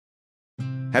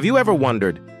Have you ever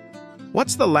wondered,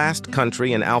 what's the last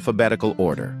country in alphabetical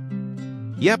order?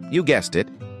 Yep, you guessed it.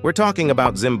 We're talking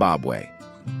about Zimbabwe.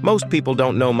 Most people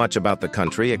don't know much about the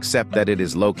country except that it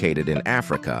is located in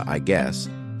Africa, I guess.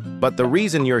 But the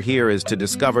reason you're here is to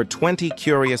discover 20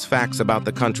 curious facts about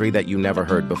the country that you never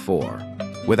heard before.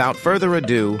 Without further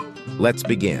ado, let's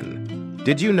begin.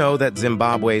 Did you know that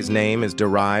Zimbabwe's name is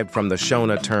derived from the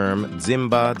Shona term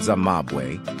Zimba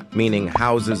Zamabwe, meaning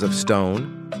houses of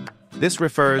stone? This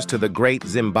refers to the Great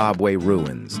Zimbabwe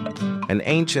Ruins, an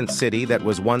ancient city that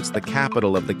was once the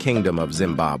capital of the Kingdom of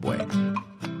Zimbabwe.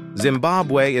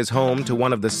 Zimbabwe is home to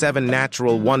one of the 7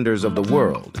 natural wonders of the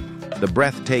world, the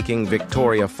breathtaking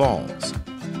Victoria Falls.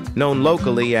 Known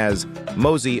locally as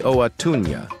Mosi Oa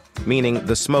Tunya, meaning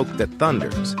the smoke that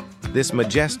thunders, this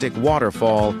majestic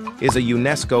waterfall is a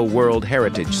UNESCO World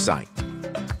Heritage Site.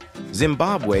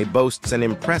 Zimbabwe boasts an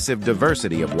impressive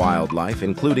diversity of wildlife,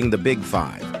 including the Big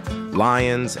Five: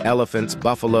 lions, elephants,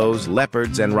 buffaloes,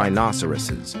 leopards, and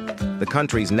rhinoceroses. The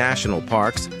country's national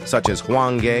parks, such as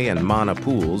Hwange and Mana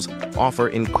Pools, offer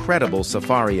incredible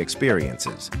safari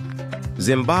experiences.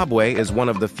 Zimbabwe is one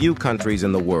of the few countries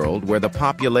in the world where the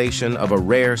population of a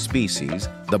rare species,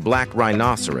 the black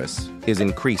rhinoceros, is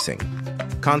increasing.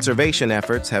 Conservation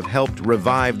efforts have helped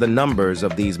revive the numbers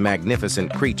of these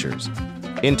magnificent creatures.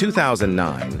 In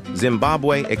 2009,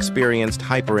 Zimbabwe experienced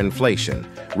hyperinflation,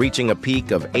 reaching a peak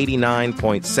of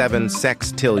 89.7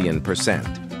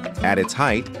 sextillion%. At its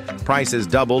height, prices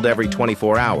doubled every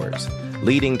 24 hours,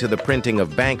 leading to the printing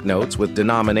of banknotes with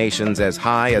denominations as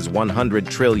high as $100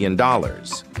 trillion.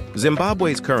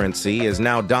 Zimbabwe's currency is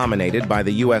now dominated by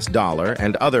the US dollar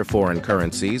and other foreign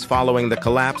currencies following the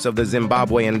collapse of the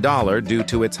Zimbabwean dollar due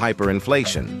to its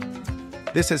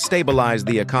hyperinflation. This has stabilized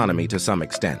the economy to some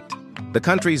extent. The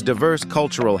country's diverse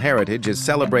cultural heritage is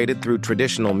celebrated through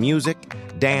traditional music,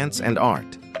 dance, and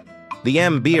art. The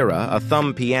mbira, a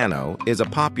thumb piano, is a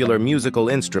popular musical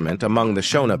instrument among the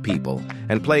Shona people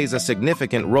and plays a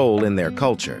significant role in their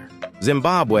culture.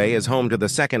 Zimbabwe is home to the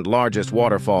second largest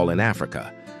waterfall in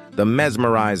Africa, the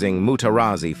mesmerizing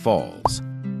Mutarazi Falls.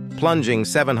 Plunging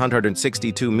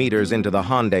 762 meters into the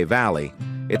Hwange Valley,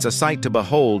 it's a sight to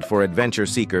behold for adventure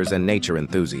seekers and nature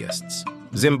enthusiasts.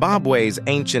 Zimbabwe's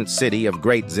ancient city of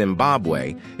Great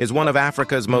Zimbabwe is one of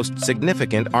Africa's most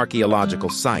significant archaeological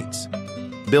sites.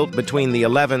 Built between the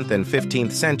 11th and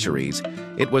 15th centuries,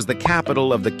 it was the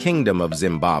capital of the Kingdom of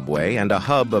Zimbabwe and a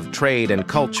hub of trade and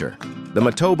culture. The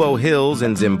Matobo Hills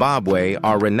in Zimbabwe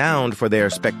are renowned for their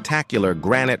spectacular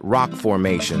granite rock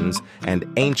formations and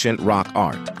ancient rock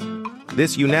art.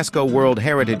 This UNESCO World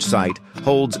Heritage Site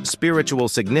holds spiritual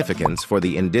significance for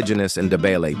the indigenous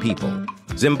Ndebele people.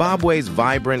 Zimbabwe's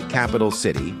vibrant capital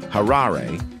city,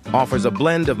 Harare, offers a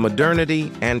blend of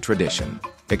modernity and tradition.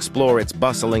 Explore its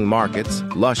bustling markets,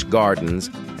 lush gardens,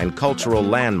 and cultural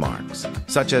landmarks,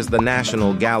 such as the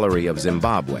National Gallery of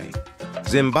Zimbabwe.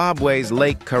 Zimbabwe's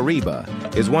Lake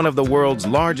Kariba is one of the world's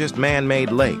largest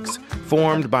man-made lakes,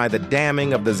 formed by the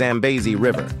damming of the Zambezi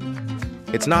River.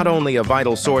 It's not only a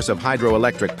vital source of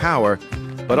hydroelectric power,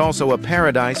 but also a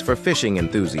paradise for fishing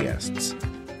enthusiasts.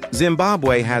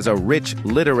 Zimbabwe has a rich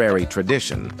literary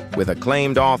tradition, with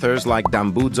acclaimed authors like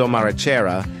Dambudzo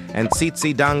Marachera and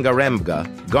Tsitsi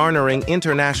Dangarembga garnering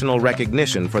international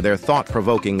recognition for their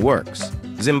thought-provoking works.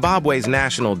 Zimbabwe's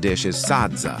national dish is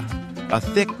sadza, a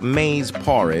thick maize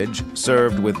porridge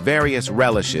served with various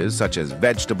relishes such as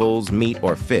vegetables, meat,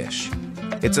 or fish.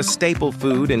 It's a staple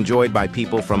food enjoyed by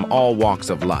people from all walks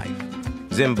of life.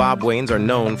 Zimbabweans are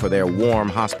known for their warm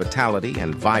hospitality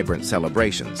and vibrant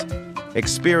celebrations.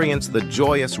 Experience the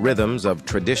joyous rhythms of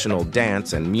traditional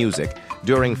dance and music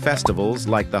during festivals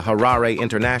like the Harare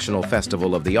International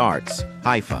Festival of the Arts,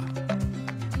 Haifa.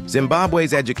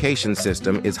 Zimbabwe's education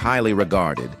system is highly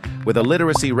regarded, with a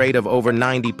literacy rate of over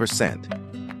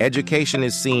 90%. Education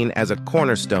is seen as a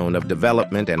cornerstone of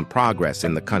development and progress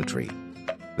in the country.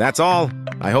 That's all.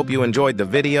 I hope you enjoyed the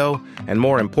video, and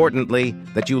more importantly,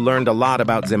 that you learned a lot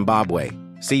about Zimbabwe.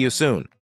 See you soon.